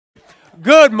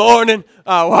Good morning.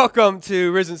 Welcome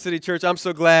to Risen City Church. I'm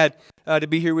so glad to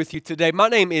be here with you today. My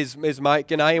name is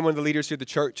Mike, and I am one of the leaders here at the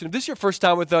church. And if this is your first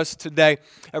time with us today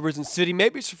at Risen City,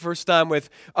 maybe it's your first time with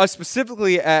us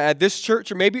specifically at this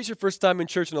church, or maybe it's your first time in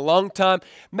church in a long time.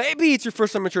 Maybe it's your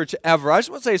first time in church ever. I just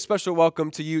want to say a special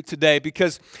welcome to you today,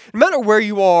 because no matter where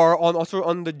you are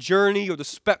on the journey or the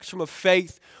spectrum of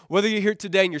faith, whether you're here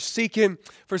today and you're seeking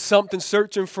for something,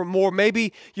 searching for more,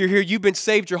 maybe you're here, you've been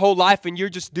saved your whole life and you're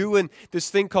just doing this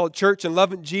thing called church and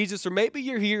loving Jesus, or maybe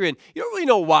you're here and you don't really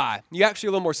know why. You're actually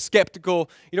a little more skeptical.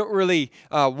 You don't really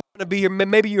want to be here.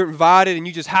 Maybe you're invited and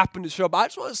you just happen to show up. I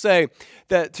just want to say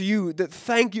that to you, that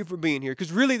thank you for being here,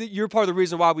 because really you're part of the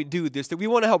reason why we do this, that we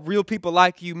want to help real people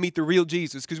like you meet the real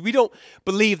Jesus, because we don't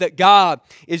believe that God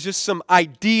is just some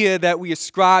idea that we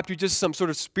ascribe to, just some sort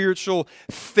of spiritual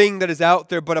thing that is out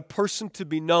there, but a person to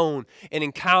be known and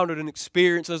encountered and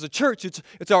experienced. As a church,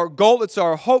 it's our goal, it's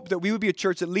our hope that we would be a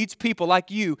church that leads people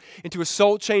like you into a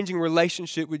soul-changing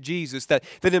relationship with Jesus, that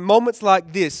in moments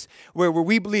like this, where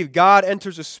we believe God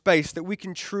enters a space, that we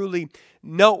can truly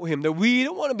know Him, that we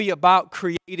don't want to be about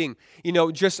creating,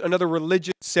 just another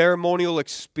religious ceremonial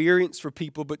experience for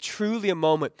people, but truly a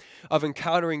moment of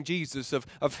encountering Jesus,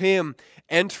 of Him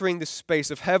entering the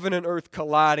space, of heaven and earth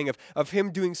colliding, of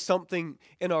Him doing something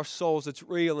in our souls that's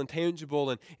real and tangible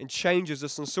and changes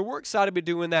us. And so we're excited to be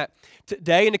doing that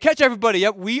today. And to catch everybody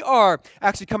up, we are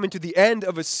actually coming to the end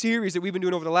of a series that we've been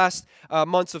doing over the last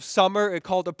months of summer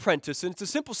called Apprentice. And it's a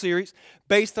simple series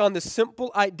based on the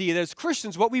simple idea that as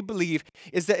Christians, what we believe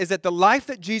is that the life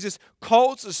that Jesus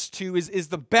calls us to is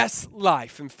the best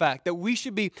life, in fact, that we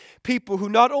should be people who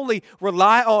not only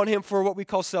rely on Him for what we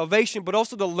call salvation, but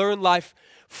also to learn life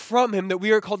from Him, that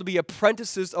we are called to be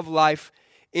apprentices of life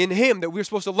in Him, that we're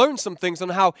supposed to learn some things on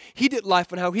how He did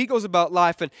life and how He goes about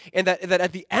life, and that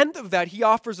at the end of that, He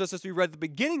offers us, as we read at the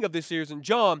beginning of this series in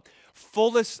John,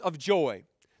 fullness of joy.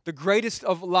 The greatest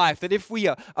of life, that if we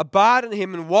abide in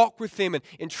Him and walk with Him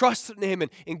and trust in Him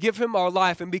and give Him our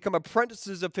life and become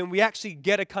apprentices of Him, we actually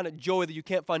get a kind of joy that you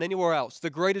can't find anywhere else, the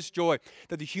greatest joy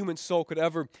that the human soul could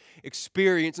ever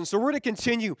experience. And so we're going to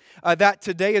continue that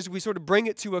today as we sort of bring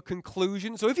it to a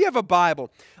conclusion. So if you have a Bible,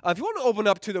 if you want to open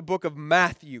up to the book of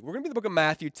Matthew, we're going to be in the book of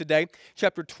Matthew today,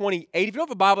 chapter 28. If you don't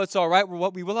have a Bible, that's all right.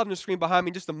 We will have on the screen behind me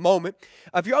in just a moment.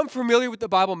 If you're unfamiliar with the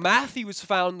Bible, Matthew is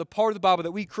found in the part of the Bible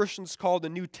that we Christians call the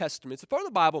New Testament. It's a part of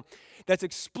the Bible that's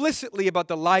explicitly about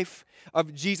the life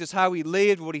of Jesus, how He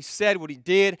lived, what He said, what He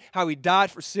did, how He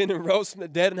died for sin and rose from the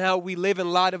dead, and how we live in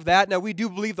light of that. Now, we do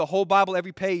believe the whole Bible,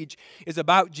 every page, is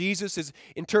about Jesus, is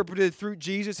interpreted through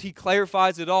Jesus. He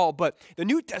clarifies it all, but the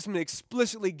New Testament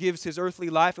explicitly gives His earthly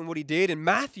life and what He did, and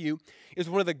Matthew is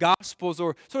one of the Gospels,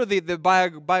 or sort of the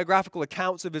biographical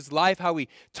accounts of His life, how He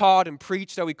taught and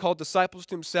preached, how He called disciples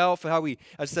to Himself, how He,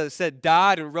 as I said,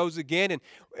 died and rose again. And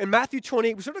in Matthew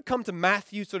 28, we sort of come to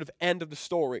Matthew's sort of end of the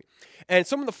story, and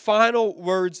some of the final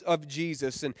words of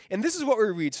Jesus. And this is what we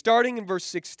read, starting in verse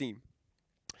 16.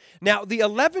 Now, the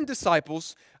 11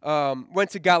 disciples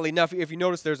went to Galilee. Now, if you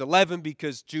notice, there's 11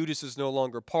 because Judas is no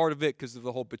longer part of it because of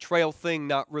the whole betrayal thing,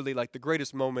 not really like the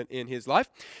greatest moment in his life.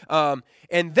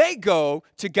 And they go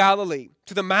to Galilee,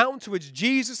 to the mountain to which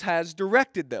Jesus has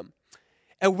directed them.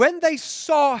 And when they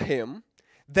saw Him,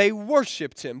 they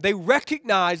worshiped Him. They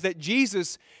recognized that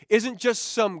Jesus isn't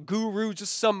just some guru,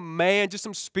 just some man, just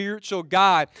some spiritual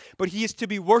guy, but He is to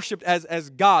be worshiped as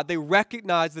God. They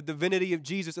recognize the divinity of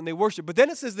Jesus and they worship. But then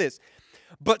it says this,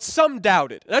 but some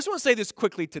doubted. And I just want to say this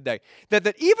quickly today,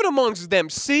 that even amongst them,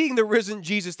 seeing the risen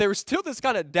Jesus, there was still this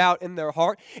kind of doubt in their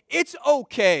heart. It's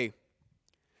okay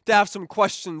to have some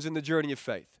questions in the journey of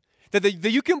faith.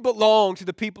 That you can belong to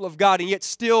the people of God and yet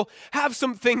still have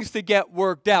some things to get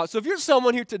worked out. So if you're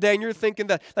someone here today and you're thinking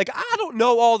that, like, I don't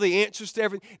know all the answers to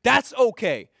everything, that's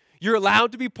okay. You're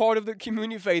allowed to be part of the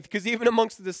community of faith, because even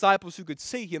amongst the disciples who could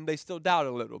see Him, they still doubt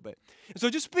a little bit. And so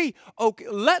just be okay.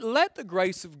 Let the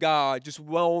grace of God just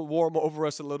warm over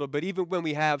us a little bit, even when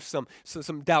we have some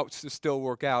doubts to still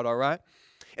work out, all right?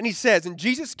 And He says, and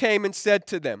Jesus came and said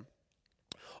to them,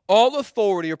 all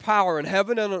authority or power in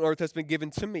heaven and on earth has been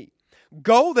given to me.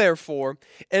 Go, therefore,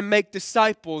 and make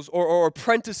disciples or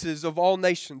apprentices of all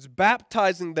nations,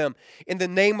 baptizing them in the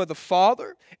name of the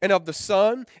Father and of the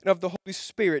Son and of the Holy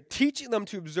Spirit, teaching them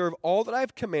to observe all that I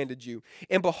have commanded you.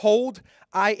 And behold,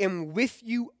 I am with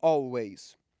you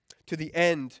always to the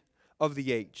end of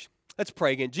the age. Let's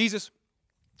pray again. Jesus,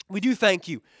 we do thank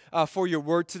You for Your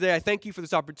word today. I thank You for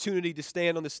this opportunity to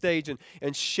stand on the stage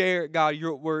and share, God,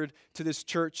 Your word to this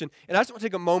church. And I just want to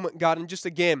take a moment, God, and just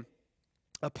again,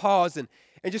 pause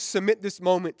and just submit this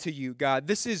moment to you, God.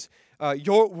 This is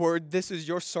your word. This is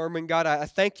your sermon, God. I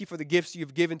thank you for the gifts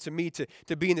you've given to me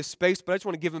to be in this space, but I just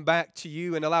want to give them back to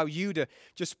you and allow you to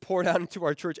just pour down into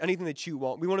our church anything that you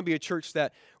want. We want to be a church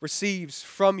that receives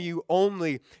from you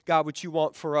only, God, what you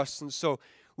want for us. And so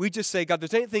we just say, God,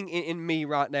 there's anything in me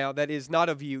right now that is not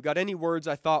of you. God, any words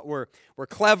I thought were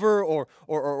clever or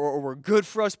were good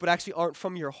for us, but actually aren't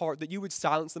from your heart, that you would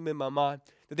silence them in my mind,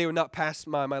 that they would not pass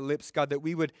my lips, God, that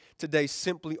we would today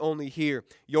simply only hear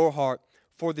your heart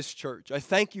for this church. I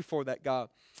thank you for that, God,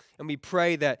 and we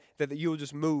pray that you will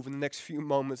just move in the next few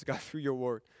moments, God, through your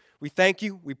word. We thank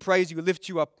you, we praise you, we lift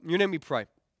you up. In your name we pray.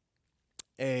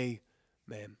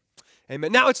 Amen.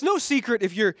 Amen. Now, it's no secret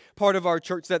if you're part of our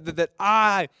church that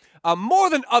I, more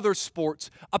than other sports,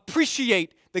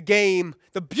 appreciate the game,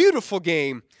 the beautiful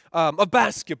game of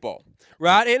basketball,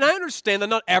 right? And I understand that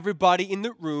not everybody in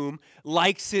the room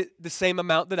likes it the same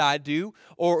amount that I do,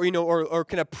 or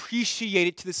can appreciate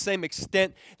it to the same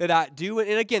extent that I do.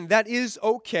 And again, that is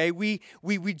okay. We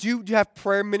do have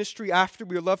prayer ministry after.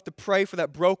 We would love to pray for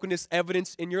that brokenness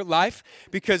evidence in your life,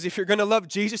 because if you're going to love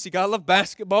Jesus, you got to love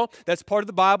basketball. That's part of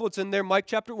the Bible. It's in there, Mike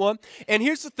chapter 1. And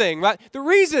here's the thing, right? The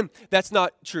reason that's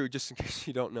not true, just in case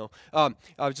you don't know,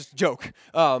 just a joke.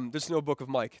 There's no book of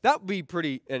Mike. That would be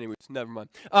pretty, anyways, never mind.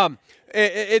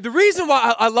 The reason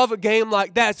why I love a game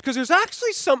like that is because there's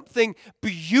actually something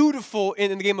beautiful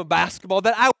in the game of basketball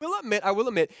that I will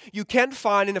admit, you can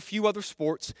find in a few other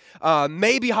sports.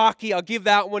 Maybe hockey, I'll give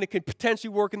that one. It could potentially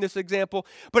work in this example.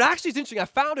 But actually, it's interesting. I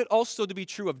found it also to be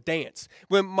true of dance.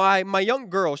 When my young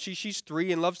girl, she's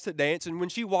 3 and loves to dance, and when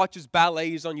she watches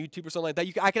ballets on YouTube or something like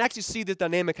that, I can actually see this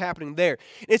dynamic happening there.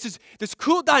 It's this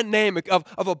cool dynamic of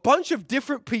a bunch of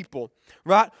different people,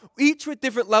 right? Each with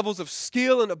different levels of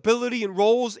skill and ability and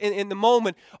roles in the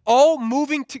moment, all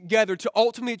moving together to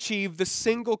ultimately achieve the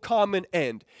single common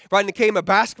end. Right? In the game of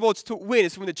basketball, it's to win.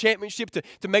 It's to win the championship,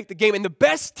 to make the game. And the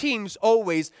best teams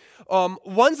always,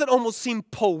 ones that almost seem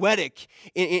poetic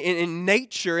in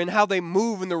nature and how they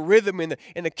move and the rhythm and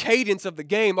the cadence of the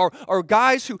game, are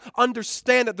guys who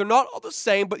understand that they're not all the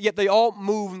same, but yet they all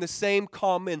move in the same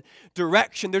common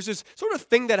direction. There's this sort of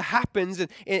thing that happens and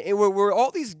where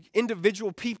all these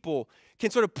individual people can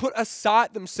sort of put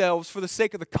aside themselves for the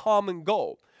sake of the common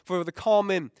goal, for the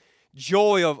common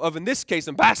joy of in this case,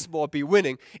 in basketball, it'd be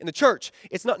winning. In the church,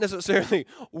 it's not necessarily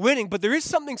winning, but there is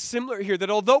something similar here that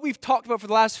although we've talked about for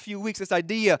the last few weeks, this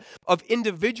idea of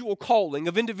individual calling,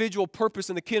 of individual purpose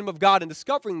in the kingdom of God and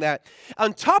discovering that,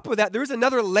 on top of that, there is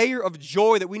another layer of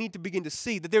joy that we need to begin to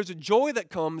see, that there's a joy that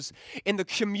comes in the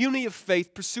community of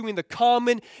faith pursuing the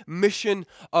common mission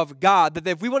of God, that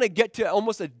if we want to get to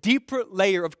almost a deeper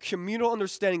layer of communal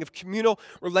understanding, of communal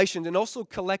relations, and also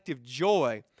collective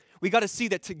joy, we got to see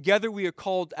that together we are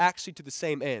called actually to the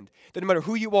same end. That no matter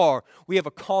who you are, we have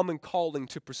a common calling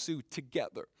to pursue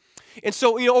together. And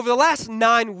so, over the last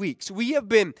 9 weeks, we have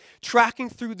been tracking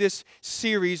through this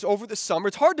series over the summer.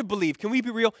 It's hard to believe, can we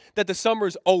be real, that the summer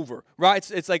is over,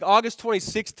 right? It's like August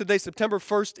 26th today, September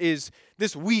 1st is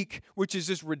this week, which is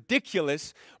just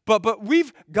ridiculous. But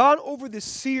we've gone over this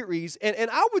series,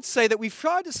 and I would say that we've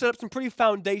tried to set up some pretty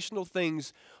foundational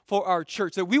things for our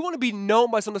church, that we want to be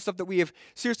known by some of the stuff that we have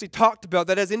seriously talked about,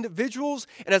 that as individuals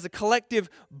and as a collective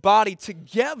body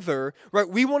together, right,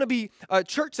 we want to be a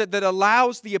church that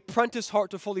allows the apprentice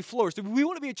heart to fully flourish. That we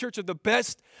want to be a church of the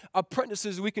best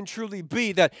apprentices we can truly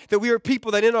be, that we are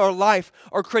people that in our life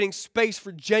are creating space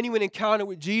for genuine encounter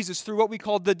with Jesus through what we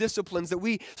call the disciplines, that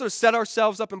we sort of set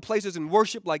ourselves up in places in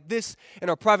worship like this, in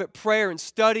our private prayer and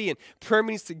study and prayer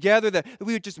meetings together, that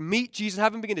we would just meet Jesus,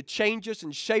 have Him begin to change us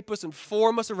and shape us and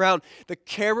form us around the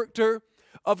character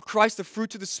of Christ, the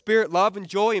fruits of the Spirit, love and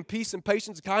joy and peace and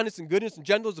patience and kindness and goodness and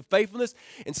gentleness and faithfulness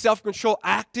and self-control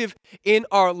active in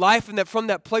our life, and that from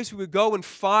that place we would go and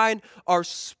find our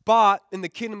spot in the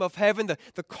kingdom of heaven,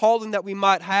 the calling that we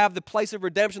might have, the place of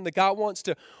redemption that God wants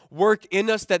to work in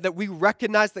us, that we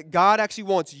recognize that God actually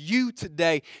wants you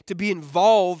today to be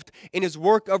involved in His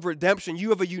work of redemption. You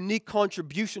have a unique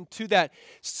contribution to that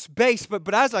space.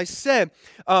 But as I said,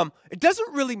 it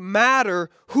doesn't really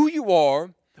matter who you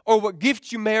are, or what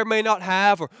gifts you may or may not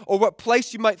have, or what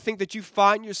place you might think that you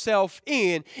find yourself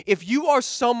in. If you are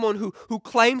someone who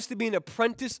claims to be an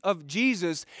apprentice of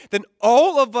Jesus, then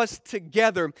all of us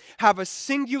together have a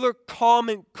singular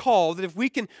common call that if we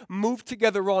can move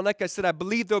together on, like I said, I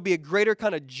believe there'll be a greater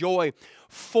kind of joy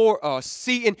for us.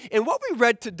 See, in what we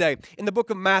read today in the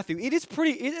book of Matthew, it's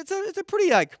a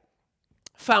pretty like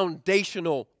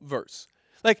foundational verse.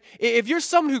 Like if you're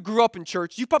someone who grew up in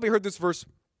church, you've probably heard this verse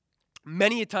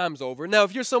many times over. Now,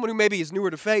 if you're someone who maybe is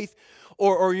newer to faith,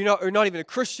 or you're not even a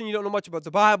Christian, you don't know much about the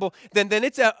Bible, then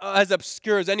it's as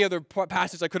obscure as any other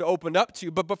passage I could have opened up to.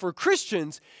 But for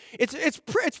Christians, it's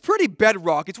pretty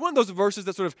bedrock. It's one of those verses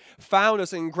that sort of found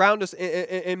us and ground us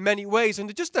in many ways.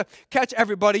 And just to catch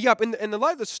everybody up, in the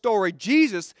light of the story,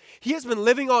 Jesus, he has been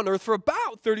living on earth for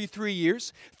about 33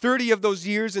 years, 30 of those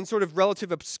years in sort of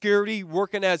relative obscurity,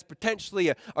 working as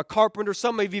potentially a carpenter.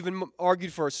 Some have even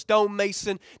argued for a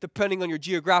stonemason, depending on your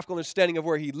geographical understanding of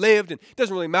where he lived. And it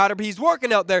doesn't really matter, but he's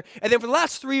working out there. And then for the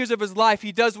last 3 years of his life,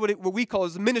 he does what we call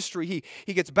his ministry.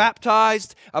 He gets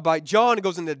baptized by John, and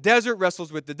goes in the desert,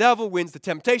 wrestles with the devil, wins the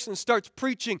temptation, and starts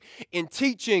preaching and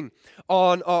teaching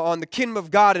on the kingdom of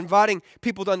God, inviting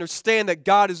people to understand that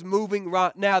God is moving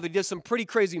right now. That he does some pretty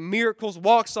crazy miracles,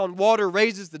 walks on water,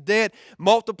 raises the dead,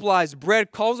 multiplies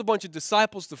bread, calls a bunch of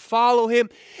disciples to follow him.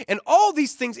 And all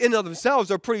these things in and of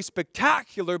themselves are pretty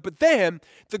spectacular. But then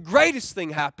the greatest thing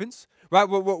happens, right?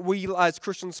 What we as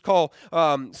Christians call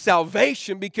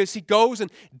salvation, because he goes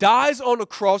and dies on a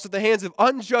cross at the hands of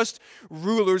unjust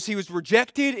rulers. He was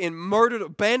rejected and murdered,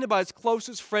 abandoned by his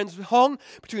closest friends, hung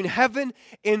between heaven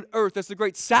and earth. That's the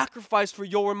great sacrifice for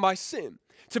your and my sin,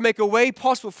 to make a way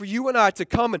possible for you and I to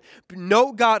come and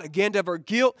know God again, to have our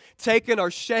guilt taken,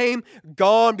 our shame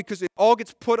gone, because it all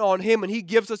gets put on him, and he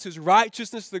gives us his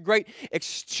righteousness. The great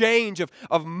exchange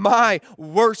of my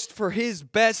worst for his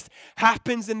best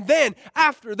happens. And then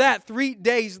after that, 3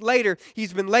 days later,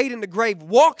 he's been laid in the grave,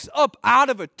 walks up out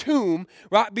of a tomb,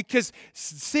 right? Because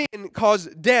sin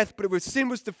caused death, but if sin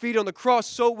was defeated on the cross,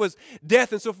 so was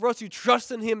death. And so for us who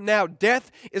trust in him now,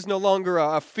 death is no longer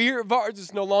a fear of ours.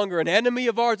 It's no longer an enemy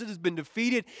of ours. It has been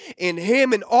defeated in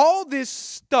him. And all this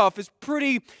stuff is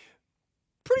pretty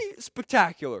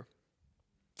spectacular.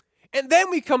 And then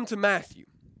we come to Matthew,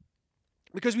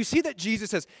 because we see that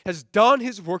Jesus has done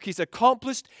his work. He's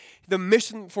accomplished the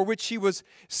mission for which he was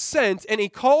sent. And he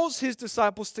calls his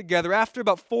disciples together after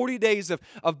about 40 days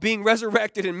of being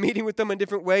resurrected and meeting with them in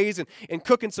different ways, and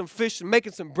cooking some fish and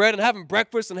making some bread and having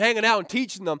breakfast and hanging out and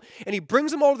teaching them. And he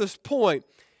brings them all to this point.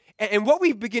 And what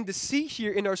we begin to see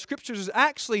here in our scriptures is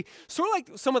actually sort of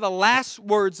like some of the last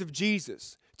words of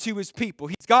Jesus to his people.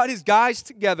 He's got his guys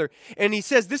together, and he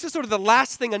says, this is sort of the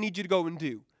last thing I need you to go and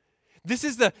do. This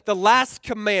is the last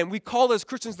command. We call as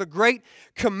Christians the Great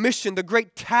Commission, the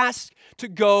great task to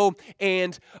go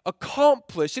and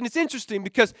accomplish. And it's interesting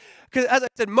because as I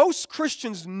said, most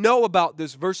Christians know about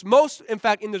this verse. Most, in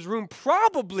fact, in this room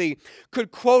probably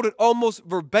could quote it almost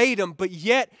verbatim, but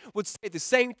yet would say at the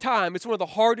same time, it's one of the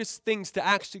hardest things to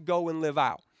actually go and live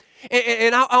out.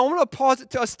 And I want to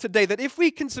posit to us today that if we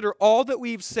consider all that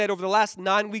we've said over the last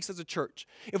 9 weeks as a church,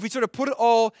 if we sort of put it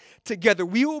all together,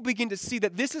 we will begin to see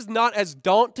that this is not as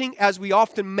daunting as we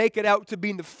often make it out to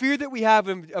be. And the fear that we have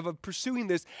of pursuing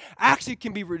this actually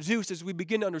can be reduced as we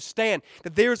begin to understand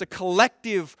that there is a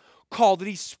collective call, that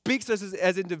he speaks to us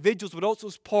as individuals, but also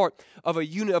as part of a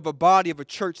unit, of a body, of a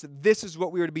church, that this is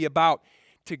what we are to be about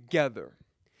together.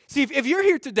 See, if you're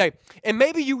here today, and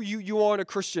maybe you aren't a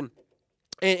Christian,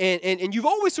 and you've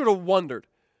always sort of wondered,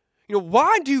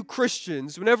 why do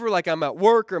Christians, whenever like I'm at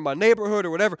work or in my neighborhood or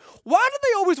whatever, why do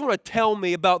they always want to tell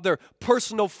me about their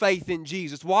personal faith in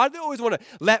Jesus? Why do they always want to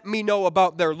let me know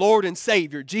about their Lord and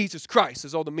Savior, Jesus Christ,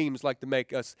 as all the memes like to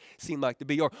make us seem like to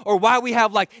be? Or why we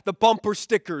have like the bumper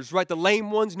stickers, right? The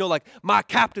lame ones, like my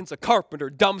captain's a carpenter,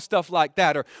 dumb stuff like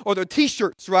that. Or the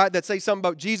t-shirts, right, that say something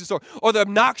about Jesus. Or the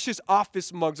obnoxious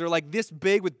office mugs are like this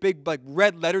big with big like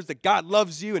red letters that God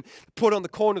loves you and put on the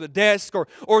corner of the desk.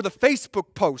 Or the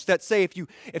Facebook post that say if you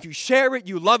share it,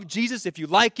 you love Jesus. If you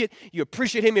like it, you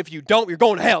appreciate him. If you don't, you're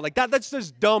going to hell. Like that's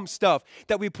just dumb stuff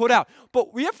that we put out.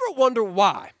 But we ever wonder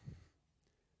why?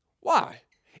 Why?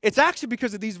 It's actually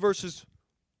because of these verses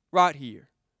right here.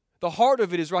 The heart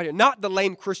of it is right here. Not the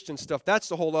lame Christian stuff. That's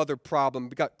the whole other problem.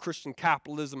 We got Christian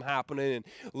capitalism happening and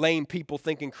lame people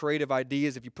thinking creative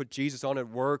ideas if you put Jesus on at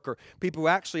work, or people who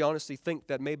actually honestly think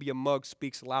that maybe a mug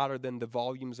speaks louder than the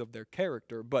volumes of their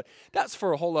character. But that's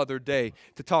for a whole other day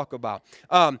to talk about.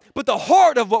 But the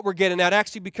heart of what we're getting at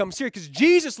actually becomes here, because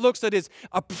Jesus looks at his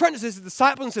apprentices, his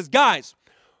disciples, and says, guys,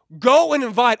 go and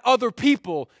invite other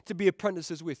people to be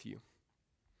apprentices with you.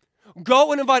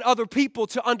 Go and invite other people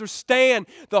to understand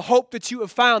the hope that you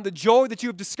have found, the joy that you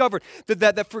have discovered,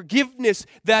 the forgiveness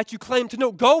that you claim to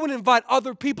know. Go and invite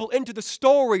other people into the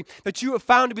story that you have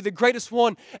found to be the greatest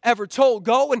one ever told.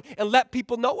 Go and let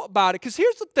people know about it. Because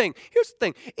here's the thing.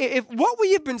 If what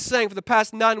we have been saying for the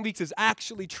past 9 weeks is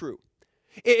actually true,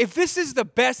 If this is the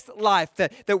best life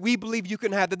that we believe you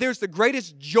can have, that there's the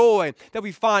greatest joy that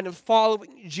we find in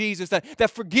following Jesus,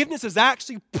 that forgiveness is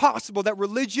actually possible, that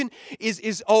religion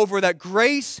is over, that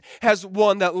grace has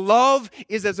won, that love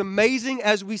is as amazing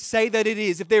as we say that it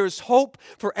is, if there is hope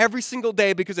for every single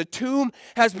day because a tomb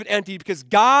has been emptied, because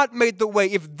God made the way,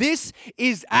 if this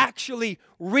is actually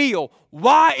real,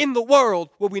 why in the world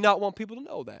would we not want people to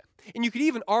know that? And you could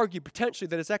even argue potentially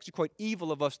that it's actually quite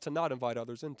evil of us to not invite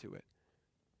others into it.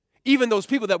 Even those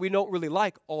people that we don't really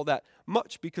like all that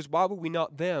much, because why would we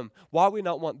not them? Why would we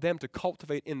not want them to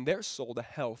cultivate in their soul the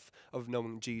health of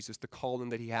knowing Jesus, the calling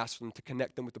that he has for them, to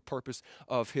connect them with the purpose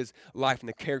of his life and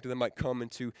the character that might come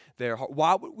into their heart?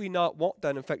 Why would we not want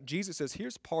that? In fact, Jesus says,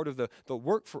 here's part of the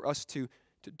work for us to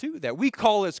do that. We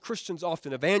call as Christians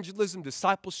often evangelism,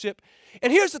 discipleship.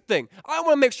 And here's the thing. I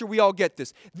want to make sure we all get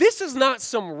this. This is not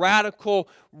some radical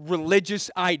religious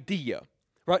idea,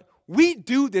 right? We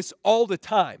do this all the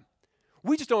time.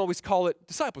 We just don't always call it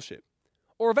discipleship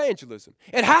or evangelism.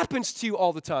 It happens to you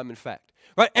all the time, in fact.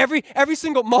 Right? Every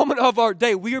single moment of our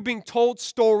day, we are being told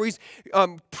stories,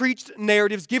 preached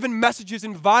narratives, given messages,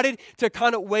 invited to a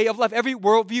kind of way of life. Every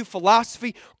worldview,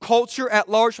 philosophy, culture at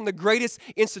large, from the greatest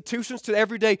institutions to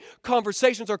everyday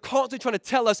conversations, are constantly trying to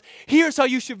tell us, here's how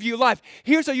you should view life.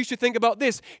 Here's how you should think about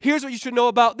this. Here's what you should know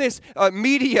about this.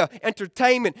 Media,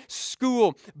 entertainment,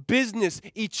 school, business,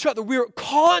 each other. We're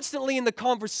constantly in the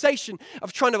conversation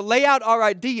of trying to lay out our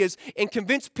ideas and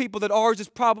convince people that ours is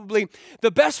probably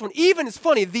the best one. Even, it's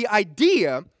funny, the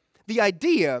idea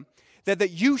that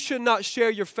you should not share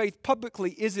your faith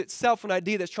publicly is itself an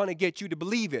idea that's trying to get you to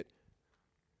believe it.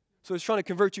 So it's trying to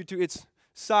convert you to its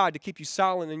side to keep you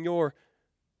silent in your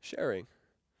sharing.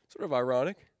 Sort of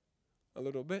ironic, a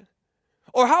little bit.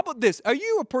 Or how about this? Are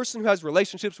you a person who has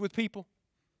relationships with people?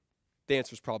 The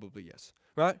answer is probably yes,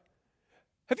 right?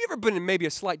 Have you ever been in maybe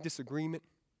a slight disagreement?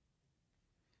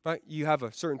 Right? You have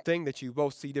a certain thing that you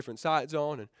both see different sides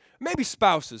on, and maybe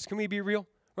spouses. Can we be real?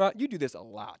 Right? You do this a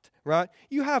lot, right?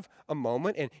 You have a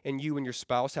moment, and you and your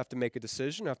spouse have to make a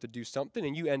decision, have to do something,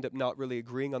 and you end up not really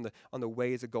agreeing on the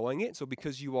ways of going it. So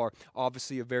because you are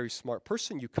obviously a very smart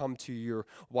person, you come to your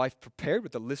wife prepared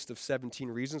with a list of 17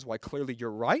 reasons why clearly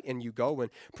you're right, and you go and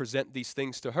present these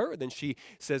things to her, and then she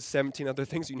says 17 other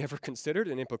things you never considered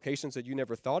and implications that you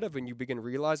never thought of, and you begin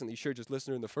realizing that you should have just listened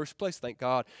to her in the first place. Thank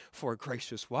God for a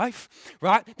gracious wife,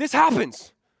 right? This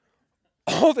happens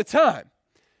all the time.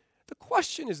 The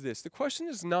question is this. The question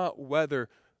is not whether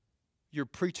you're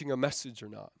preaching a message or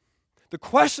not. The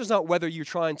question is not whether you're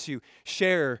trying to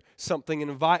share something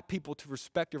and invite people to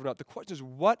respect it or not. The question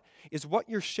is what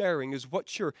you're sharing, is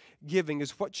what you're giving,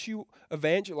 is what you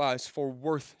evangelize for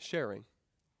worth sharing.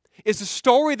 Is the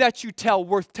story that you tell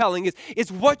worth telling? Is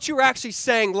what you're actually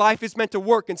saying life is meant to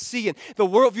work and see, and the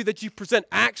worldview that you present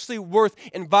actually worth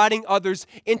inviting others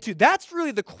into? That's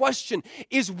really the question.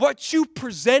 Is what you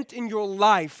present in your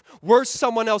life worth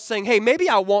someone else saying, hey, maybe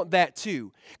I want that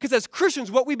too? Because as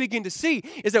Christians, what we begin to see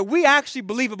is that we actually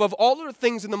believe above all other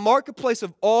things in the marketplace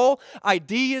of all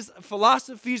ideas,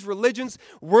 philosophies, religions,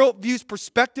 worldviews,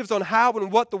 perspectives on how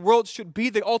and what the world should be,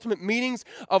 the ultimate meanings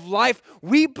of life.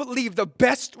 We believe the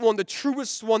best one, the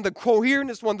truest one, the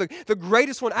coherentest one, the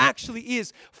greatest one actually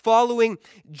is following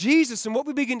Jesus. And what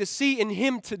we begin to see in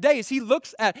him today is he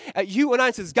looks at you and I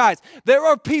and says, guys, there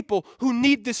are people who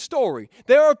need this story.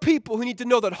 There are people who need to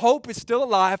know that hope is still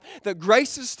alive, that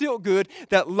grace is still good,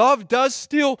 that love does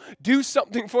still do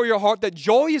something for your heart, that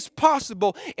joy is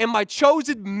possible, and my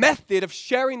chosen method of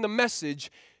sharing the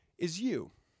message is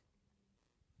you.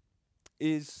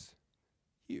 Is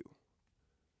you.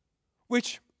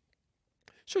 Which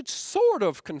should sort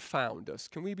of confound us.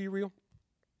 Can we be real?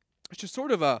 It should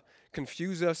sort of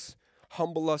confuse us,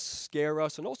 humble us, scare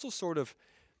us, and also sort of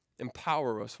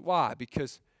empower us. Why?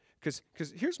 Because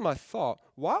here's my thought.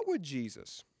 Why would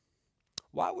Jesus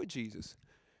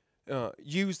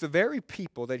use the very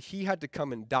people that he had to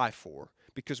come and die for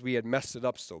because we had messed it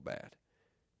up so bad?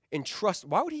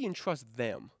 Why would he entrust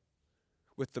them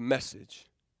with the message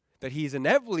that he's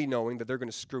inevitably knowing that they're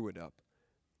going to screw it up,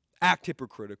 act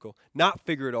hypocritical, not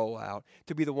figure it all out,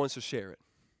 to be the ones to share it?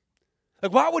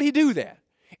 Like, why would he do that?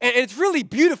 And it's really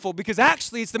beautiful because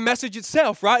actually it's the message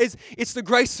itself, right? It's the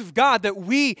grace of God that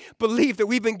we believe that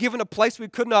we've been given a place we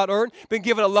could not earn, been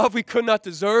given a love we could not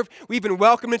deserve. We've been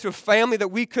welcomed into a family that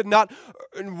we could not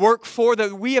work for,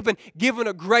 that we have been given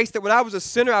a grace that when I was a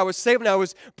sinner, I was saved. When I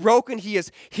was broken, he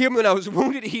has healed me. When I was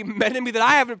wounded, he mended me, that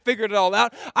I haven't figured it all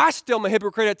out. I still am a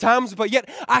hypocrite at times, but yet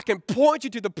I can point you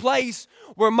to the place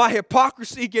where my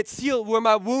hypocrisy gets healed, where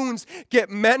my wounds get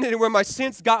mended, and where my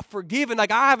sins got forgiven.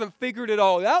 Like, I haven't figured it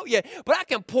all out. out yet, but I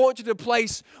can point you to the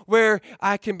place where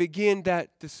I can begin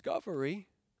that discovery.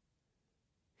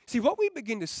 See, what we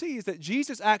begin to see is that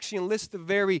Jesus actually enlists the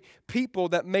very people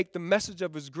that make the message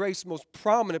of his grace most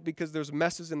prominent because there's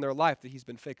messes in their life that he's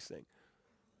been fixing.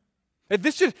 And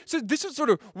this should sort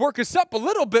of work us up a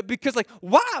little bit because, like,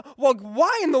 why? Well,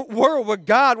 why in the world would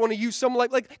God want to use someone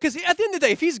like, because at the end of the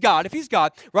day, if he's God,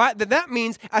 right, then that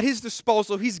means at his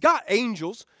disposal, he's got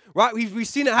angels, right? We've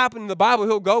seen it happen in the Bible.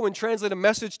 He'll go and translate a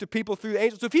message to people through the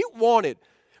angels. So if he wanted,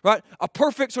 right, a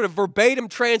perfect sort of verbatim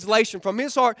translation from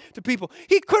his heart to people,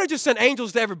 he could have just sent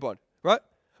angels to everybody, right?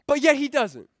 But yet he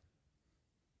doesn't.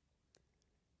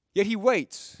 Yet he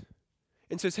waits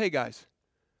and says, hey, guys,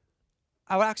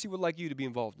 I actually would like you to be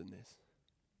involved in this.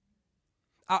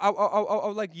 I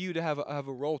would like you to have a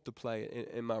role to play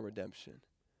in my redemption.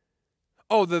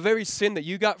 Oh, the very sin that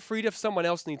you got freed of, someone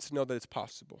else needs to know that it's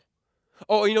possible.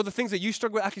 Oh, you know, the things that you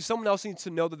struggle with, actually someone else needs to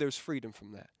know that there's freedom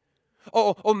from that.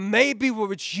 Or maybe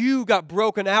what you got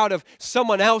broken out of,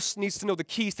 someone else needs to know the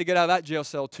keys to get out of that jail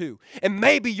cell too. And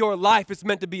maybe your life is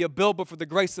meant to be a billboard for the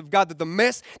grace of God, that the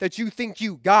mess that you think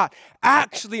you got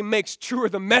actually makes truer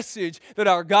the message that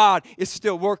our God is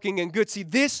still working and good. See,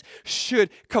 this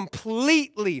should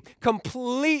completely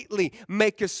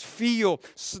make us feel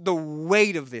the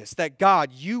weight of this, that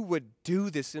God, you would do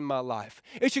this in my life.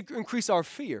 It should increase our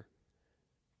fear.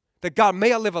 That God,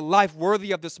 may I live a life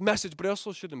worthy of this message, but it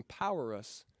also should empower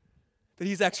us that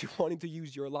he's actually wanting to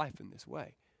use your life in this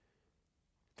way.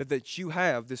 That you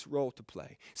have this role to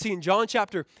play. See, in John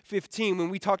chapter 15, when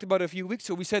we talked about it a few weeks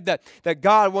ago, we said that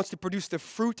God wants to produce the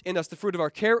fruit in us, the fruit of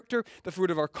our character, the fruit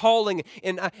of our calling.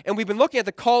 And we've been looking at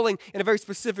the calling in a very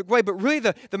specific way, but really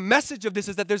the message of this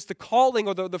is that there's the calling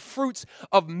or the fruits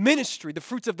of ministry, the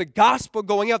fruits of the gospel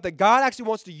going out, that God actually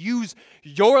wants to use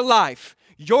your life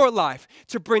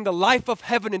to bring the life of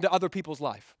heaven into other people's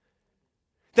life.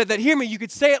 That hear me, you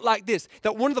could say it like this,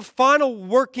 that one of the final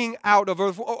working out of,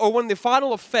 or one of the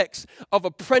final effects of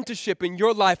apprenticeship in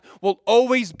your life will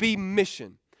always be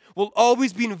mission, will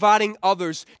always be inviting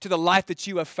others to the life that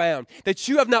you have found. That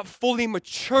you have not fully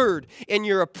matured in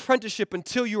your apprenticeship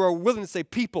until you are willing to say,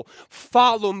 people,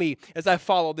 follow me as I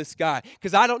follow this guy.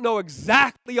 Because I don't know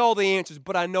exactly all the answers,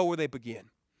 but I know where they begin.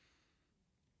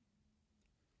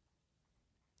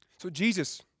 So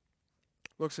Jesus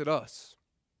looks at us.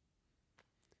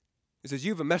 He says,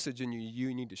 you have a message in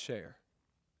you need to share.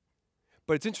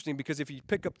 But it's interesting because if you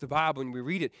pick up the Bible and we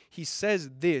read it, he says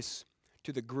this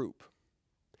to the group.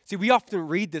 See, we often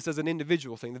read this as an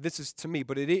individual thing, that this is to me,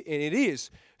 but it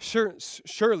is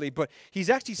surely, but he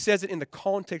actually says it in the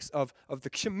context of the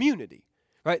community,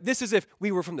 right? This is if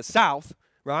we were from the South,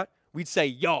 right? We'd say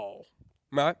y'all,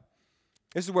 right?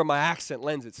 This is where my accent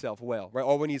lends itself well, right?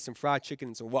 All we need is some fried chicken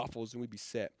and some waffles and we'd be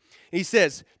set. And he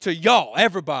says to y'all,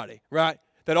 everybody, right?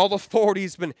 That all authority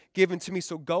has been given to me.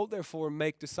 So go therefore and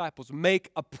make disciples,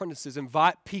 make apprentices,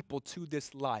 invite people to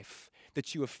this life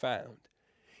that you have found.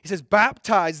 He says,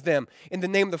 baptize them in the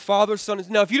name of the Father, Son, and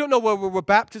now if you don't know what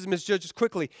baptism is, just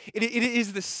quickly, it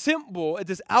is the symbol,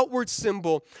 this outward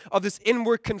symbol of this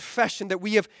inward confession that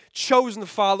we have chosen to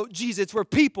follow Jesus. It's where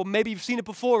people, maybe you've seen it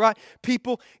before, right?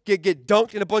 People get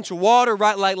dunked in a bunch of water,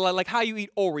 right? Like how you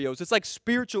eat Oreos. It's like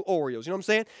spiritual Oreos, you know what I'm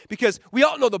saying? Because we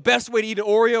all know the best way to eat an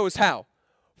Oreo is how?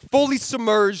 Fully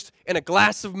submerged in a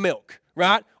glass of milk,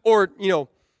 right? Or,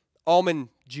 almond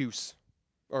juice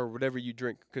or whatever you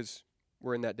drink, because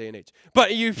we're in that day and age.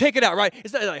 But you take it out, right?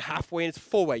 It's not like halfway, it's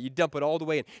full way. You dump it all the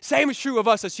way in. Same is true of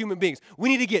us as human beings. We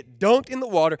need to get dunked in the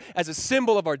water as a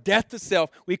symbol of our death to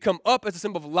self. We come up as a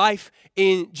symbol of life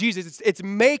in Jesus. It's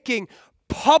making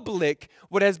public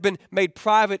what has been made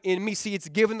private in me. See, it's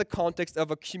given the context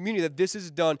of a community that this is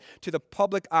done to the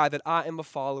public eye, that I am a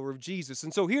follower of Jesus.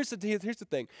 And so here's the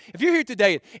thing. If you're here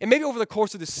today, and maybe over the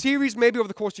course of the series, maybe over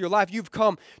the course of your life, you've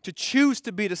come to choose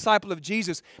to be a disciple of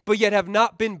Jesus, but yet have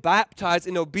not been baptized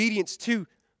in obedience to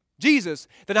Jesus,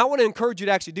 then I want to encourage you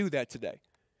to actually do that today.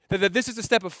 That this is a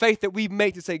step of faith that we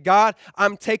make to say, God,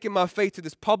 I'm taking my faith to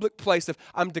this public place of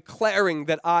I'm declaring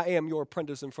that I am your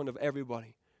apprentice in front of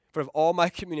everybody. In front of all my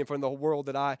community, in front of the whole world,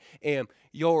 that I am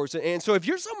yours. And so if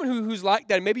you're someone who's like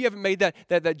that, and maybe you haven't made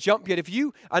that jump yet,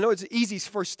 I know it's an easy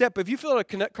first step, but if you fill out a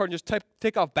Connect card and just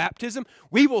take off baptism,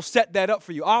 we will set that up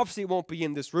for you. Obviously, it won't be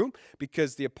in this room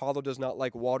because the Apollo does not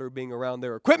like water being around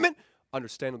their equipment.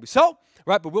 Understandably so,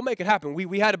 right? But we'll make it happen.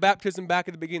 We had a baptism back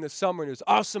at the beginning of summer, and it was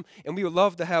awesome, and we would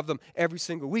love to have them every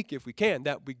single week if we can.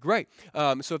 That would be great.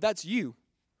 So if that's you,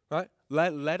 right,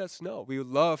 let us know. We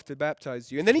would love to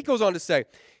baptize you. And then he goes on to say,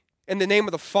 in the name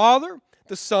of the Father,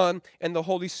 the Son, and the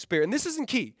Holy Spirit. And this isn't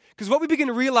key, because what we begin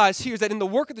to realize here is that in the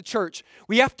work of the church,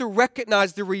 we have to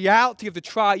recognize the reality of the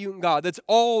triune God. That's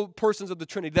all persons of the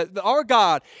Trinity. That our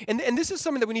God, and this is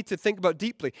something that we need to think about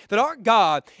deeply, that our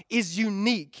God is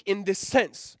unique in this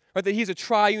sense. Right, that he's a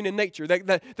triune in nature.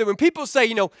 That when people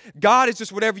say, God is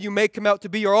just whatever you make him out to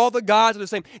be, or all the gods are the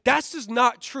same, that's just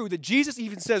not true. That Jesus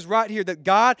even says right here that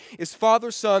God is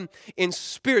Father, Son, in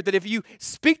Spirit. That if you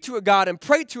speak to a God and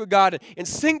pray to a God and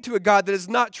sing to a God that is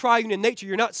not triune in nature,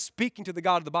 you're not speaking to the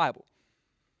God of the Bible.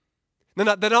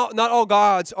 Not all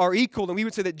gods are equal, and we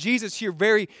would say that Jesus here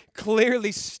very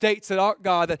clearly states that our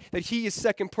God, that he is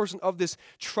second person of this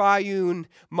triune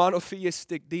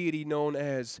monotheistic deity known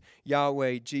as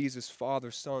Yahweh, Jesus, Father,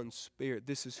 Son, Spirit.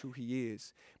 This is who he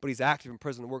is, but he's active and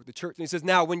present in the work of the church. And he says,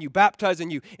 now when you baptize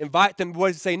and you invite them, what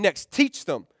does it say next? Teach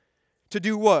them to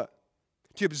do what?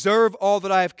 To observe all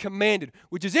that I have commanded,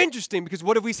 which is interesting because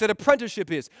what have we said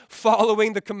apprenticeship is?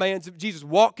 Following the commands of Jesus,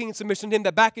 walking in submission to him.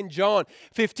 That back in John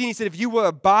 15, he said, if you will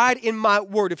abide in my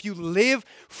word, if you live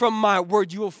from my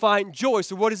word, you will find joy.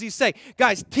 So what does he say?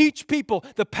 Guys, teach people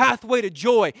the pathway to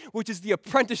joy, which is the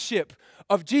apprenticeship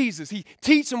of Jesus. He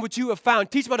teach them what you have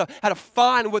found. Teach them how to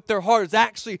find what their heart is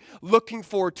actually looking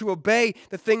for, to obey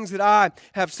the things that I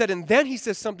have said. And then he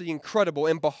says something incredible,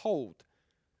 and behold,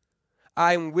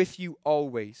 I am with you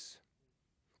always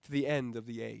to the end of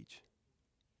the age.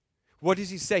 What does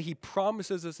he say? He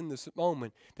promises us in this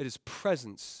moment that his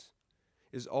presence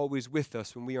is always with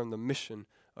us when we are on the mission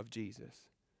of Jesus.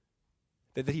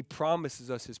 That he promises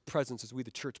us his presence as we,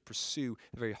 the church, pursue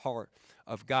the very heart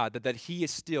of God. That he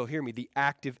is still, hear me, the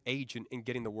active agent in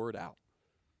getting the word out.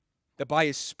 That by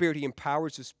his Spirit, he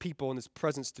empowers his people in his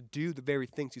presence to do the very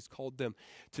things he's called them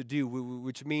to do,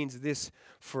 which means this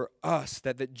for us,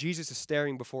 that Jesus is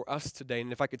staring before us today.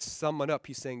 And if I could sum it up,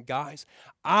 he's saying, guys,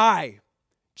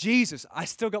 Jesus, I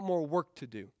still got more work to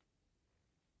do,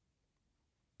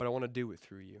 but I want to do it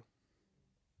through you.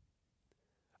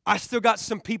 I still got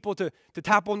some people to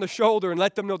tap on the shoulder and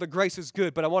let them know the grace is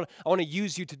good, but I want to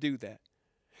use you to do that.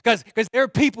 Because there are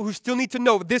people who still need to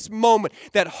know this moment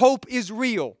that hope is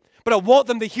real. But I want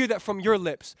them to hear that from your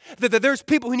lips. That there's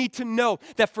people who need to know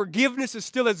that forgiveness is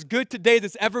still as good today as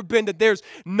it's ever been. That there's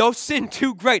no sin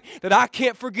too great that I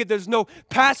can't forgive. There's no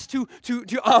past too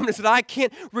ominous that I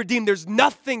can't redeem. There's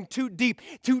nothing too deep,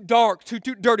 too dark, too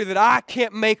dirty that I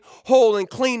can't make whole and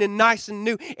clean and nice and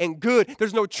new and good.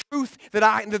 There's no truth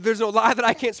there's no lie that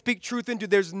I can't speak truth into.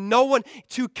 There's no one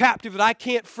too captive that I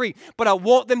can't free. But I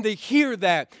want them to hear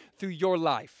that through your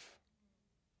life.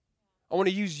 I want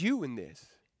to use you in this.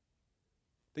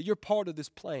 That you're part of this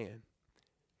plan.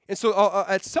 And so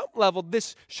at some level,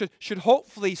 this should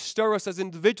hopefully stir us as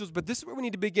individuals, but this is where we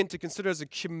need to begin to consider as a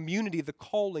community the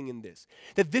calling in this.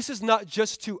 That this is not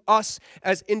just to us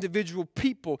as individual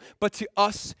people, but to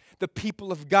us, the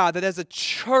people of God. That as a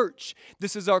church,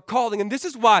 this is our calling. And this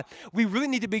is why we really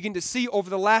need to begin to see over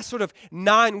the last sort of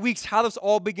 9 weeks how this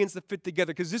all begins to fit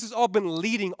together. Because this has all been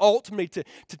leading ultimately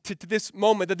to this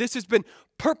moment. That this has been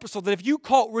purposeful. That if you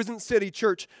call Risen City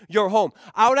Church your home,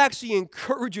 I would actually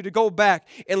encourage you to go back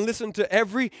and listen to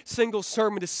every single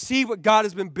sermon to see what God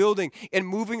has been building and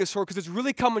moving us forward, because it's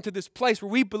really coming to this place where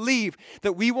we believe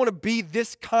that we want to be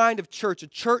this kind of church, a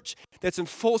church that's in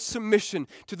full submission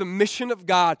to the mission of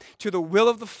God, to the will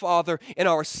of the Father, and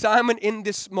our assignment in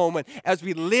this moment as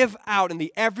we live out in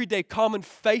the everyday common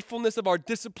faithfulness of our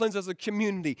disciplines as a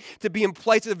community, to be in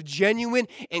places of genuine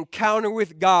encounter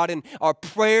with God in our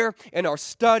prayer and our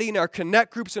study and our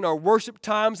connect groups and our worship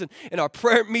times and our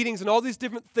prayer meetings and all these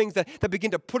different things that begin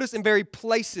to put us in very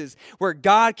places where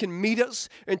God can meet us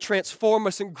and transform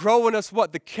us and grow in us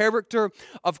what? The character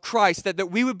of Christ.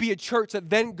 That we would be a church that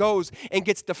then goes and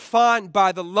gets defined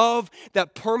by the love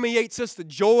that permeates us, the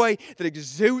joy that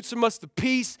exudes from us, the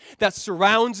peace that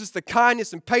surrounds us, the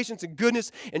kindness and patience and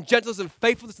goodness and gentleness and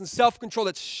faithfulness and self-control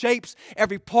that shapes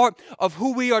every part of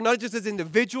who we are, not just as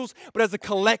individuals, but as a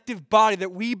collective body,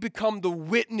 that we become the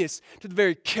witness to the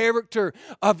very character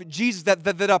of Jesus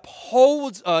that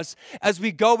upholds us as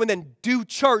we go and then do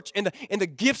church in the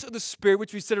gifts of the Spirit,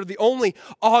 which we said are the only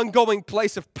ongoing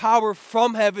place of power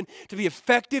from heaven to be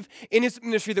effective in His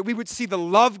ministry, that we would see the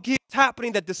love gifts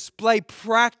happening that display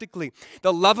practically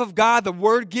the love of God, the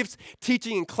word gifts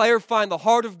teaching and clarifying the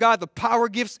heart of God, the power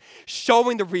gifts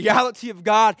showing the reality of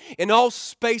God in all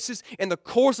spaces. In the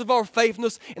course of our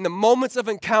faithfulness, in the moments of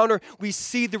encounter, we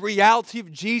see the reality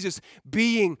of Jesus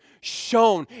being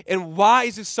shown. And why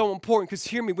is this so important? Because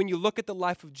hear me, when you look at the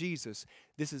life of Jesus,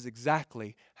 this is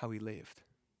exactly how He lived.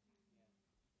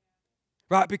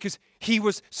 Right? Because He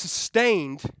was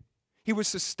sustained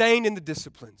in the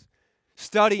disciplines.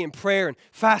 study and prayer and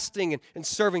fasting and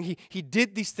serving. He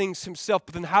did these things himself,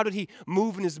 but then how did he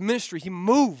move in his ministry? He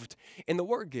moved in the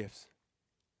word gifts.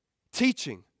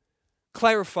 Teaching,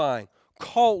 clarifying,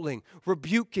 calling,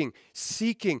 rebuking,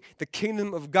 seeking the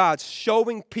kingdom of God,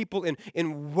 showing people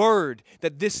in word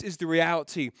that this is the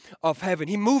reality of heaven.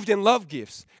 He moved in love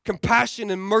gifts, compassion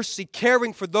and mercy,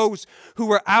 caring for those who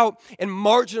were out and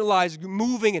marginalized,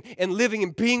 moving and living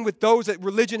and being with those that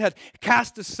religion had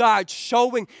cast aside,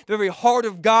 showing the very heart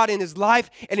of God in his life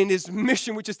and in his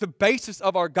mission, which is the basis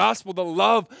of our gospel, the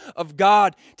love of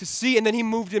God to see. And then he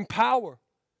moved in power,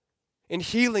 in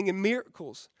healing and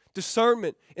miracles,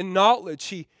 discernment and knowledge.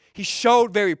 He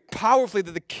showed very powerfully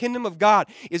that the kingdom of God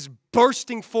is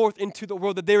bursting forth into the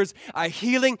world, that there is a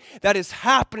healing that is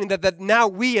happening, that now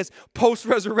we as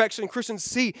post-resurrection Christians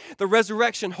see the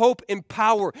resurrection, hope, and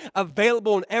power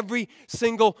available in every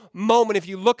single moment. If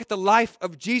you look at the life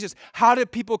of Jesus, how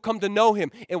did people come to know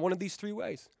him? In one of these three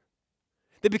ways.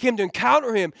 They became to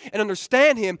encounter him and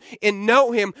understand him and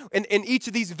know him in each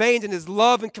of these veins, in his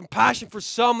love and compassion for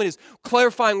some, and his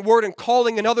clarifying word and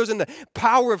calling in others, and the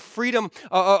power of freedom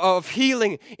of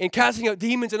healing and casting out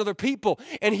demons in other people.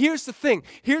 And here's the thing.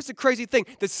 Here's the crazy thing.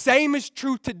 The same is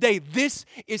true today. This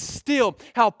is still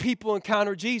how people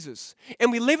encounter Jesus.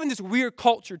 And we live in this weird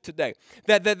culture today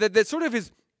that sort of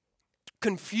is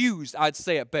confused, I'd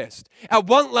say at best. At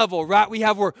one level, right,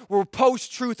 we're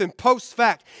post-truth and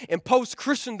post-fact and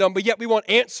post-Christendom, but yet we want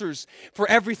answers for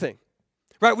everything.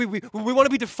 Right? We want to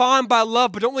be defined by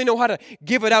love, but don't really know how to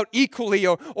give it out equally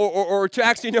or to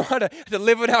actually know how to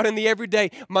live it out in the everyday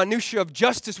minutia of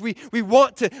justice. We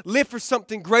want to live for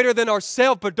something greater than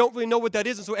ourselves, but don't really know what that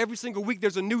is. And so every single week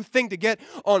there's a new thing to get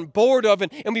on board of.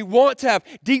 And we want to have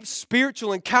deep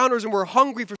spiritual encounters, and we're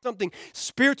hungry for something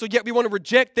spiritual, yet we want to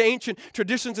reject the ancient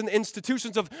traditions and the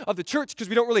institutions of the church because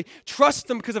we don't really trust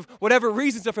them because of whatever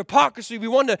reasons of hypocrisy. We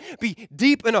want to be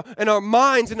deep in our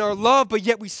minds and our love, but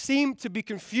yet we seem to be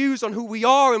confused on who we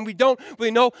are, and we don't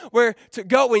really know where to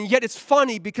go. And yet it's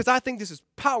funny, because I think this is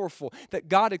powerful, that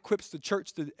God equips the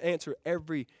church to answer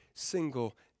every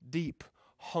single deep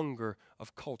hunger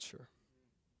of culture.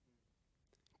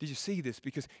 Did you see this?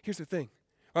 Because here's the thing.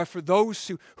 Right, for those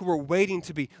who are waiting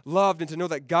to be loved and to know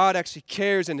that God actually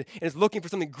cares and is looking for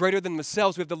something greater than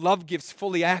themselves, we have the love gifts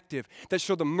fully active that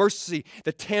show the mercy,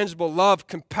 the tangible love,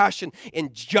 compassion,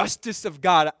 and justice of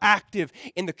God active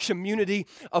in the community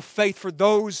of faith. For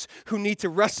those who need to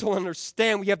wrestle and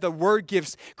understand, we have the word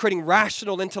gifts creating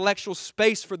rational, intellectual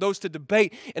space for those to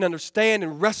debate and understand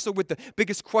and wrestle with the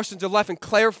biggest questions of life and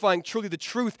clarifying truly the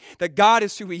truth that God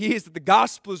is who he is, that the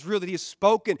gospel is real, that he has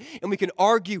spoken, and we can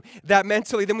argue that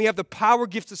mentally. Then we have the power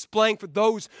gifts displaying for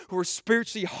those who are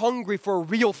spiritually hungry for a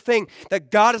real thing, that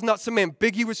God is not some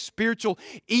ambiguous spiritual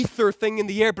ether thing in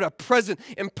the air, but a present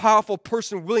and powerful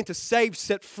person willing to save,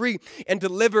 set free, and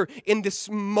deliver in this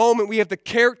moment. We have the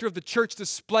character of the church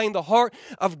displaying the heart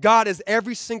of God as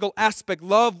every single aspect,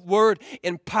 love, word,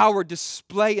 and power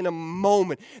display in a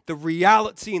moment the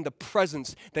reality and the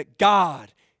presence that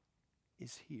God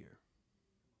is here.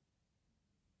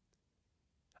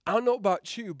 I don't know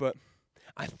about you, but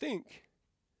I think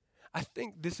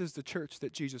this is the church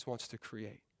that Jesus wants to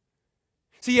create.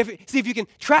 See if you can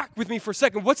track with me for a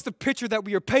second. What's the picture that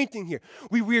we are painting here?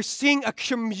 We are seeing a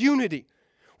community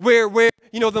where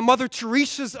the Mother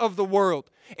Teresas of the world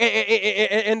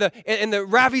and the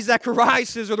Ravi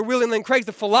Zachariases or the William Lane Craigs,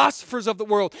 the philosophers of the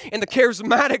world, and the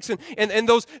charismatics and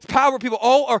those power people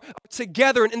all are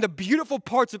together, and the beautiful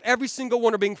parts of every single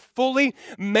one are being fully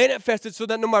manifested, so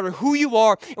that no matter who you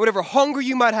are and whatever hunger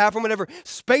you might have from whatever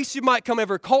space you might come,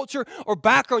 whatever culture or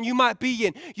background you might be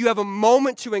in, you have a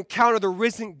moment to encounter the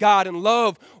risen God in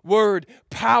love, word,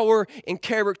 power, and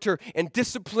character, and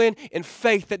discipline and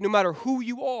faith, that no matter who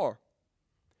you are,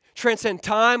 transcend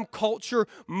time, culture,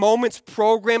 moments,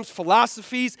 programs,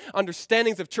 philosophies,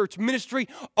 understandings of church ministry.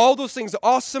 All those things are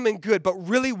awesome and good, but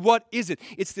really, what is it?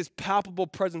 It's this palpable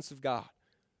presence of God.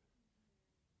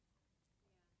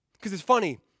 Because it's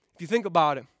funny, if you think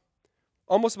about it,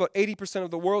 almost about 80%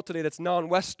 of the world today that's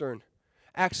non-Western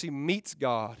actually meets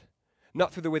God,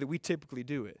 not through the way that we typically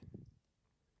do it,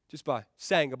 just by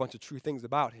saying a bunch of true things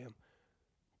about him,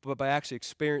 but by actually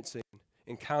experiencing,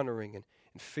 encountering, and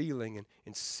feeling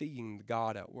and seeing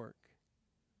God at work.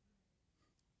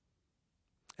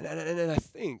 And I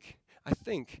think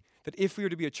that if we were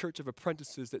to be a church of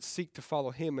apprentices that seek to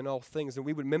follow him in all things, and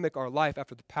we would mimic our life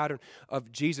after the pattern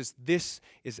of Jesus, this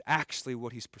is actually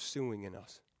what he's pursuing in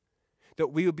us. that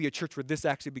we would be a church where this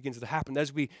actually begins to happen.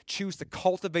 As we choose to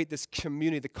cultivate this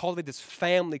community, to cultivate this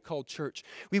family called church,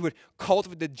 we would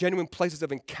cultivate the genuine places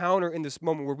of encounter in this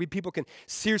moment where people can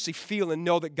seriously feel and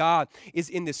know that God is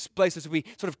in this place. As we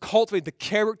sort of cultivate the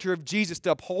character of Jesus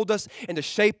to uphold us and to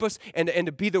shape us and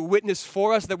to be the witness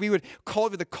for us, that we would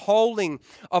cultivate the calling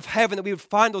of heaven, that we would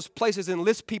find those places and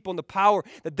enlist people in the power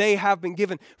that they have been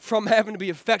given from heaven to be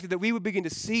effective, that we would begin to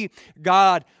see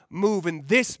God move. And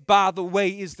this, by the way,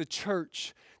 is the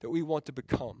church that we want to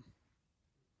become.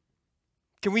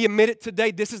 Can we admit it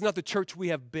today? This is not the church we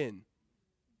have been.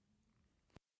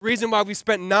 The reason why we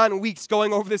spent 9 weeks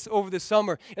going over this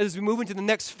summer is as we move into the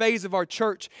next phase of our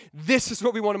church, this is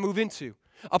what we want to move into.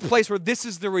 A place where this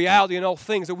is the reality in all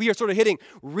things. That we are sort of hitting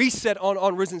reset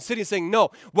on Risen City and saying, no,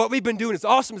 what we've been doing is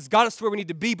awesome. It's got us to where we need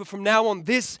to be. But from now on,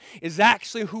 this is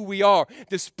actually who we are.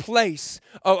 This place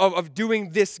of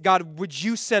doing this. God, would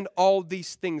you send all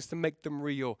these things to make them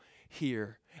real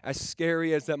here? As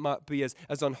scary as that might be, as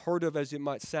unheard of as it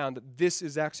might sound, that this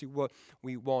is actually what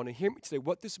we want. And hear me today,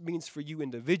 what this means for you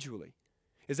individually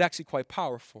is actually quite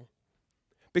powerful.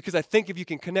 Because I think if you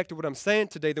can connect to what I'm saying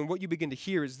today, then what you begin to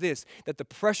hear is this, that the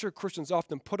pressure Christians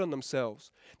often put on themselves,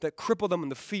 that cripple them in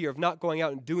the fear of not going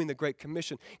out and doing the Great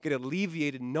Commission, get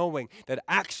alleviated knowing that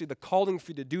actually the calling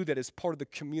for you to do that is part of the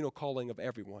communal calling of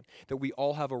everyone, that we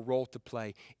all have a role to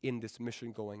play in this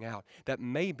mission going out. That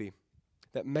maybe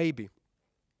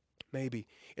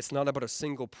it's not about a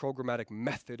single programmatic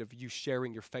method of you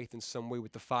sharing your faith in some way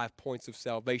with the 5 points of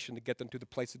salvation to get them to the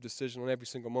place of decision on every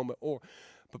single moment.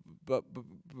 But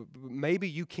maybe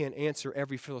you can't answer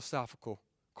every philosophical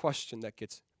question that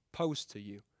gets posed to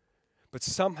you. But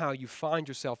somehow you find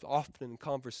yourself often in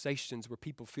conversations where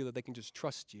people feel that they can just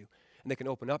trust you and they can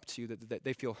open up to you, that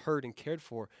they feel heard and cared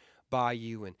for by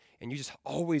you, and you just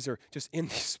always are just in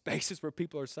these spaces where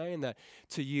people are saying that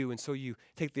to you, and so you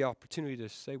take the opportunity to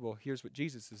say, well, here's what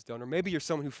Jesus has done. Or maybe you're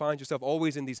someone who finds yourself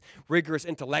always in these rigorous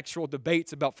intellectual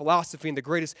debates about philosophy and the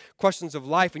greatest questions of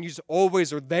life, and you just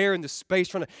always are there in the space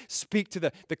trying to speak to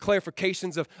the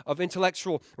clarifications of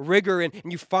intellectual rigor, and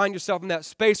you find yourself in that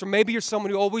space. Or maybe you're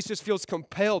someone who always just feels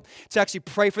compelled to actually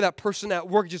pray for that person at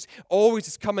work, just always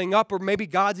is coming up. Or maybe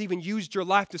God's even used your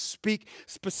life to speak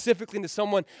specifically into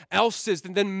someone else's,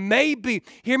 and then maybe,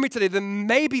 hear me today, then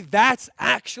maybe that's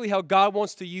actually how God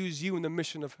wants to use you in the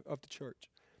mission of the church.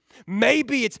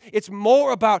 Maybe it's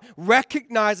more about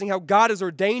recognizing how God has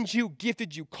ordained you,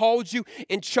 gifted you, called you,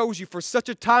 and chose you for such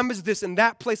a time as this, in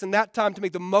that place, in that time, to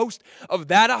make the most of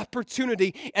that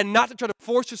opportunity, and not to try to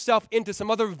force yourself into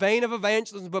some other vein of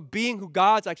evangelism, but being who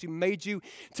God's actually made you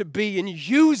to be, and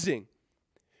using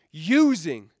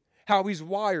how He's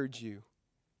wired you,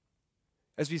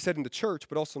 as we said in the church,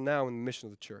 but also now in the mission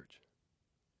of the church.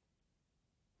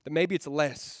 That maybe it's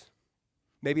less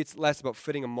about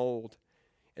fitting a mold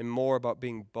and more about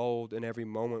being bold in every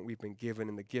moment we've been given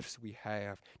and the gifts we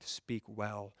have to speak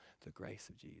well the grace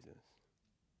of Jesus.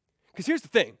 Because here's the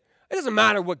thing. It doesn't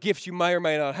matter what gifts you may or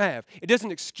may not have. It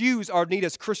doesn't excuse our need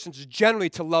as Christians generally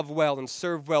to love well and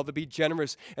serve well, to be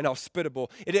generous and hospitable.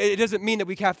 It doesn't mean that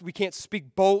we can't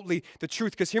speak boldly the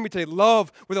truth. Because hear me today,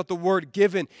 love without the word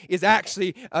given is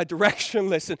actually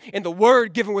directionless. And the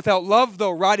word given without love,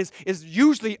 though, right, is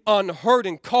usually unheard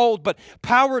and cold. But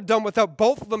power done without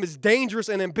both of them is dangerous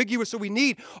and ambiguous. So we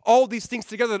need all these things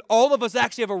together. That all of us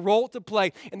actually have a role to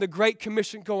play in the Great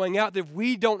Commission going out. That if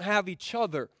we don't have each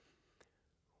other,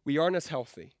 we aren't as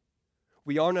healthy.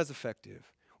 We aren't as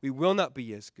effective. We will not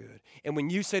be as good. And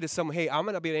when you say to someone, hey, I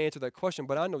might not be able to answer that question,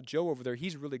 but I know Joe over there,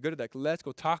 he's really good at that. Let's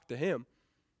go talk to him.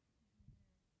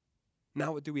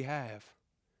 Now what do we have?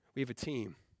 We have a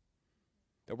team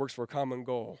that works for a common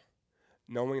goal,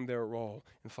 knowing their role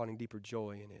and finding deeper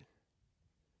joy in it.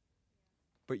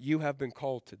 But you have been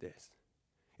called to this.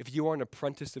 If you are an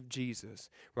apprentice of Jesus,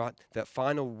 right, that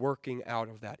final working out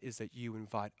of that is that you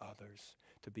invite others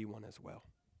to be one as well.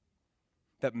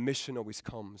 That mission always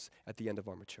comes at the end of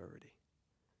our maturity.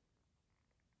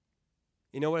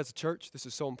 You know what, as a church, this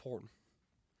is so important.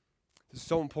 This is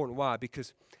so important. Why?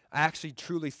 Because I actually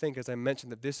truly think, as I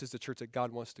mentioned, that this is the church that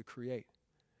God wants to create.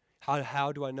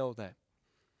 How do I know that?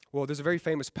 Well, there's a very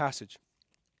famous passage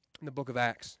in the book of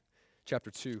Acts, chapter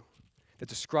 2, that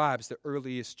describes the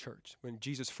earliest church, when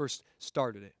Jesus first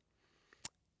started it.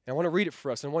 And I want to read it for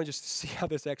us, and I want to just see how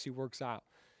this actually works out.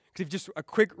 Because if just a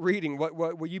quick reading,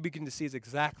 what you begin to see is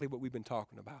exactly what we've been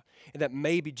talking about. And that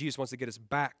maybe Jesus wants to get us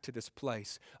back to this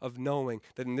place of knowing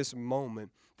that in this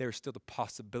moment, there is still the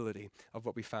possibility of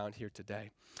what we found here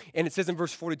today. And it says in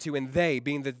verse 42, and they,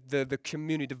 being the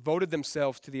community, devoted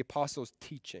themselves to the apostles'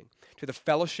 teaching, to the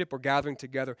fellowship or gathering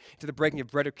together, to the breaking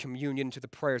of bread or communion, to the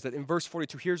prayers. That in verse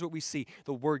 42, here's what we see,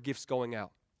 the word gifts going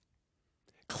out.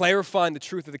 Clarifying the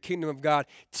truth of the kingdom of God,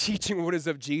 teaching what is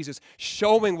of Jesus,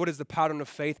 showing what is the pattern of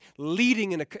faith,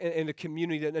 leading in a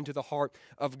community and into the heart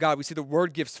of God. We see the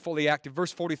word gifts fully active.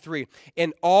 Verse 43,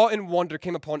 and awe and wonder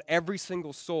came upon every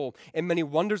single soul, and many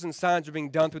wonders and signs were being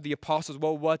done through the apostles.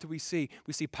 Well, what do we see?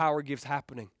 We see power gifts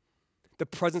happening. The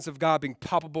presence of God being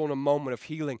palpable in a moment of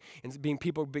healing and being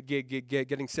people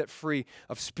getting set free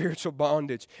of spiritual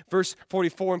bondage. Verse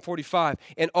 44 and 45,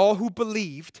 and all who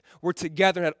believed were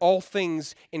together and had all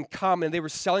things in common. They were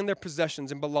selling their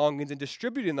possessions and belongings and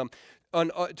distributing them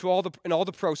to all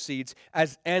the proceeds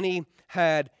as any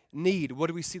had need. What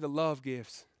do we see? The love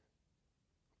gifts.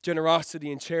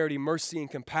 Generosity and charity, mercy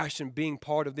and compassion being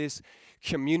part of this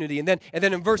community. And then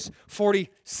in verse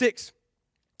 46,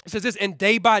 it says this, and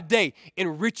day by day,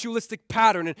 in ritualistic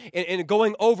pattern and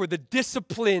going over the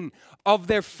discipline of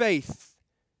their faith,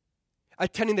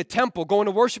 attending the temple, going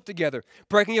to worship together,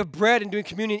 breaking of bread and doing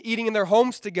communion, eating in their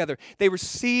homes together. They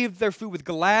received their food with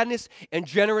gladness and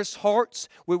generous hearts,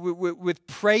 with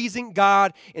praising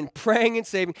God and praying and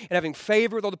saving and having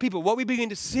favor with all the people. What we begin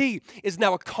to see is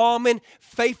now a common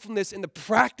faithfulness in the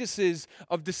practices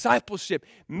of discipleship,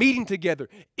 meeting together,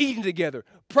 eating together,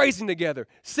 praising together,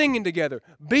 singing together,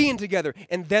 being together.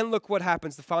 And then look what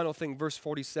happens, the final thing, verse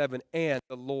 47, and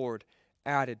the Lord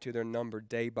added to their number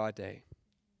day by day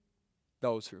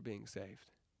those who are being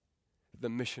saved. The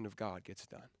mission of God gets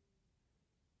done.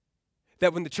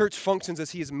 That when the church functions as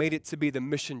He has made it to be, the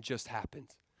mission just happens.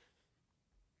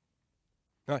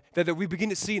 Right? That we begin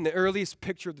to see in the earliest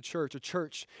picture of the church, a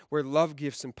church where love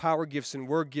gifts and power gifts and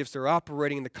word gifts are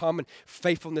operating in the common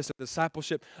faithfulness of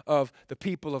discipleship of the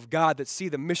people of God that see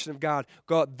the mission of God.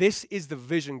 God, this is the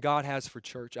vision God has for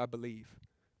church, I believe.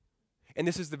 And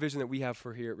this is the vision that we have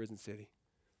for here at Risen City.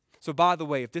 So by the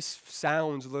way, if this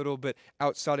sounds a little bit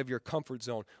outside of your comfort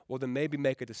zone, well then maybe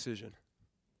make a decision.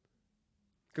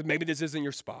 Because maybe this isn't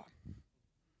your spot.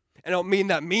 And I don't mean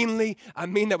that meanly. I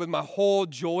mean that with my whole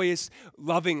joyous,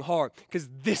 loving heart. Because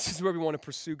this is where we want to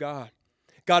pursue God.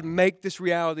 God, make this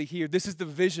reality here. This is the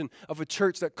vision of a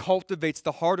church that cultivates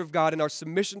the heart of God and our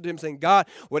submission to Him, saying, God,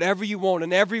 whatever you want,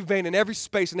 in every vein, in every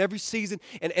space, in every season,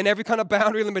 and every kind of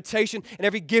boundary, limitation, and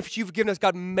every gift you've given us,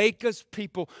 God, make us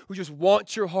people who just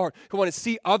want your heart, who want to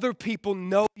see other people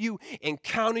know you,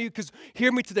 encounter you. Because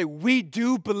hear me today, we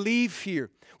do believe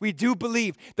here. We do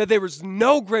believe that there is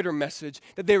no greater message,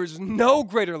 that there is no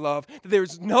greater love, that there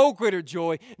is no greater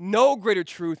joy, no greater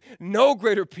truth, no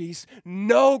greater peace,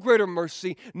 no greater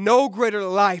mercy, no greater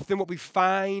life than what we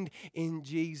find in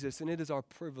Jesus. And it is our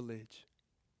privilege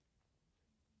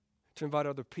to invite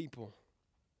other people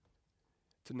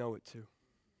to know it too.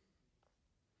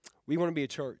 We want to be a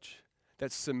church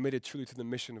that's submitted truly to the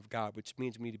mission of God, which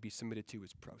means we need to be submitted to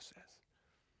His process.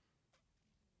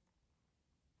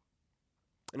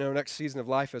 In our next season of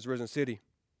life as Risen City,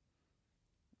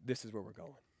 this is where we're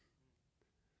going.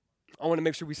 I want to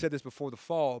make sure we said this before the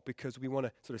fall because we want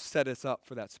to sort of set us up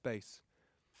for that space.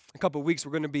 In a couple of weeks,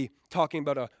 we're going to be talking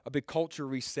about a big culture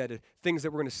reset, things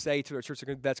that we're going to say to our church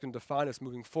that's going to define us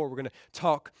moving forward. We're going to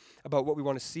talk about what we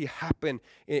want to see happen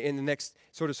in the next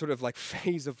sort of like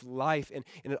phase of life. And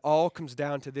it all comes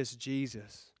down to this: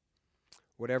 Jesus.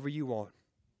 Whatever you want,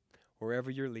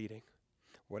 wherever you're leading,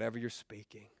 whatever you're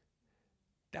speaking,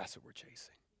 that's what we're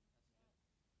chasing.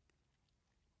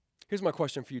 Here's my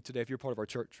question for you today if you're part of our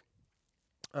church.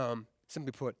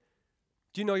 Simply put,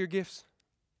 do you know your gifts?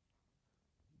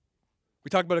 We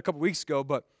talked about it a couple weeks ago,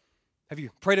 but have you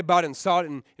prayed about it and sought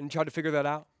it and tried to figure that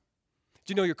out?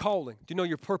 Do you know your calling? Do you know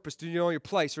your purpose? Do you know your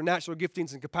place, your natural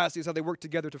giftings and capacities, how they work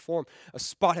together to form a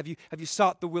spot? Have you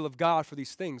sought the will of God for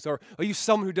these things? Or are you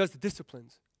someone who does the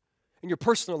disciplines in your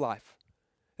personal life,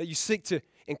 that you seek to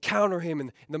encounter Him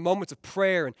in the moments of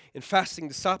prayer and fasting,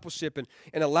 discipleship,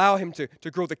 and allow Him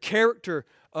to grow the character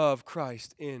of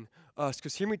Christ in us?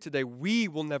 Because hear me today, we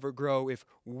will never grow if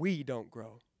we don't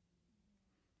grow.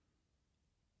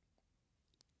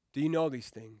 Do you know these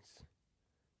things?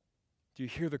 Do you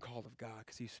hear the call of God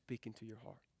because He's speaking to your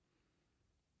heart?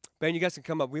 Ben, you guys can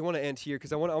come up. We want to end here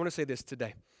because I want to say this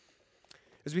today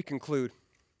as we conclude.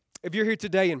 If you're here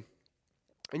today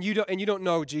and you don't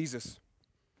know Jesus,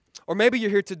 or maybe you're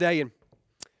here today and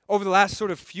over the last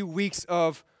sort of few weeks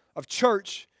of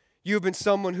church, you've been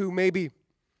someone who maybe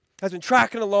has been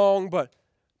tracking along, but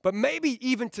But maybe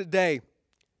even today,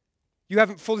 you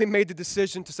haven't fully made the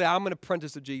decision to say, I'm an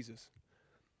apprentice of Jesus.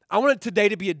 I want today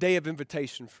to be a day of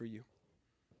invitation for you.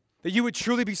 That you would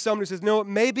truly be someone who says, no,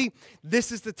 maybe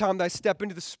this is the time that I step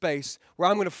into the space where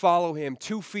I'm going to follow him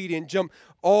 2 feet in, jump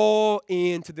all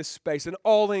into this space, an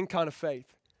all-in kind of faith.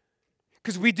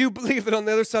 Because we do believe that on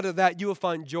the other side of that, you will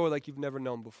find joy like you've never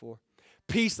known before.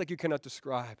 Peace like you cannot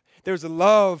describe. There's a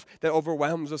love that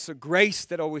overwhelms us, a grace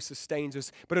that always sustains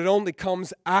us, but it only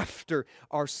comes after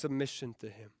our submission to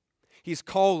him. He's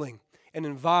calling and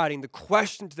inviting. The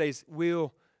question today is,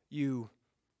 will you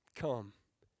come?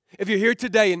 If you're here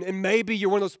today and maybe you're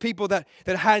one of those people that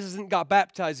hasn't got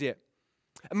baptized yet,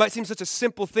 it might seem such a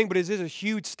simple thing, but it is a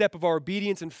huge step of our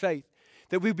obedience and faith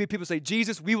that we would be people say,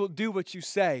 Jesus, we will do what you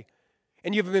say.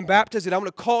 And you haven't been baptized yet. I'm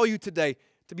going to call you today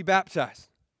to be baptized,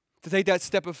 to take that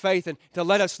step of faith and to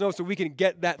let us know so we can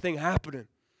get that thing happening.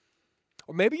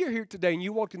 Or maybe you're here today and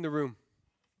you walked in the room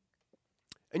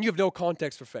and you have no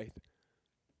context for faith.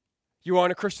 You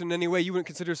aren't a Christian in any way. You wouldn't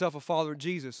consider yourself a follower of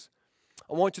Jesus.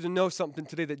 I want you to know something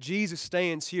today, that Jesus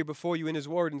stands here before you in his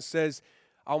word and says,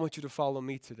 I want you to follow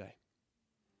me today.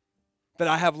 That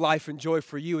I have life and joy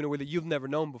for you in a way that you've never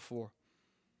known before.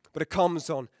 But it comes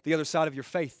on the other side of your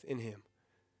faith in him.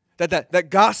 That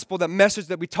gospel, that message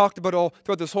that we talked about all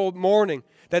throughout this whole morning,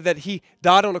 that he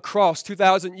died on a cross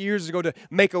 2,000 years ago to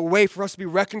make a way for us to be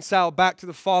reconciled back to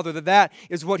the Father, that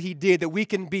is what he did, that we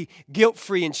can be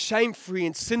guilt-free and shame-free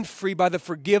and sin-free by the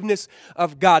forgiveness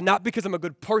of God. Not because I'm a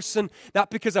good person, not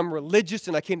because I'm religious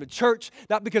and I came to church,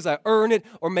 not because I earn it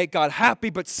or make God happy,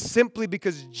 but simply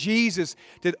because Jesus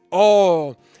did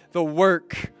all the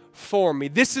work for me.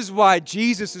 This is why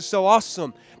Jesus is so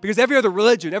awesome. Because every other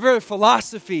religion, every other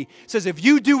philosophy says if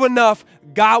you do enough,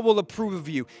 God will approve of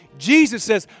you. Jesus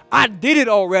says, I did it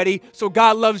already, so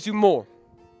God loves you more.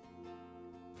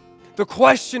 The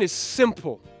question is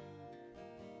simple.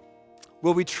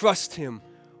 Will we trust him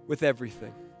with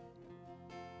everything?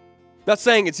 Not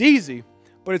saying it's easy,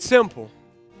 but it's simple.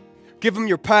 Give him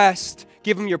your past,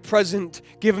 give him your present,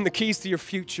 give him the keys to your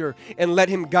future, and let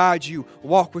him guide you,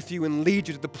 walk with you, and lead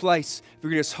you to the place of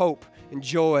greatest hope and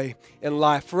joy in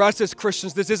life. For us as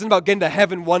Christians, this isn't about getting to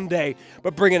heaven one day,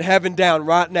 but bringing heaven down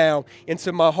right now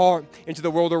into my heart, into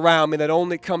the world around me, that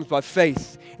only comes by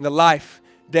faith in the life,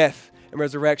 death, and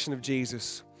resurrection of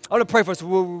Jesus. I want to pray for us.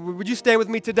 Would you stand with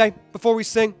me today before we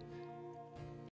sing?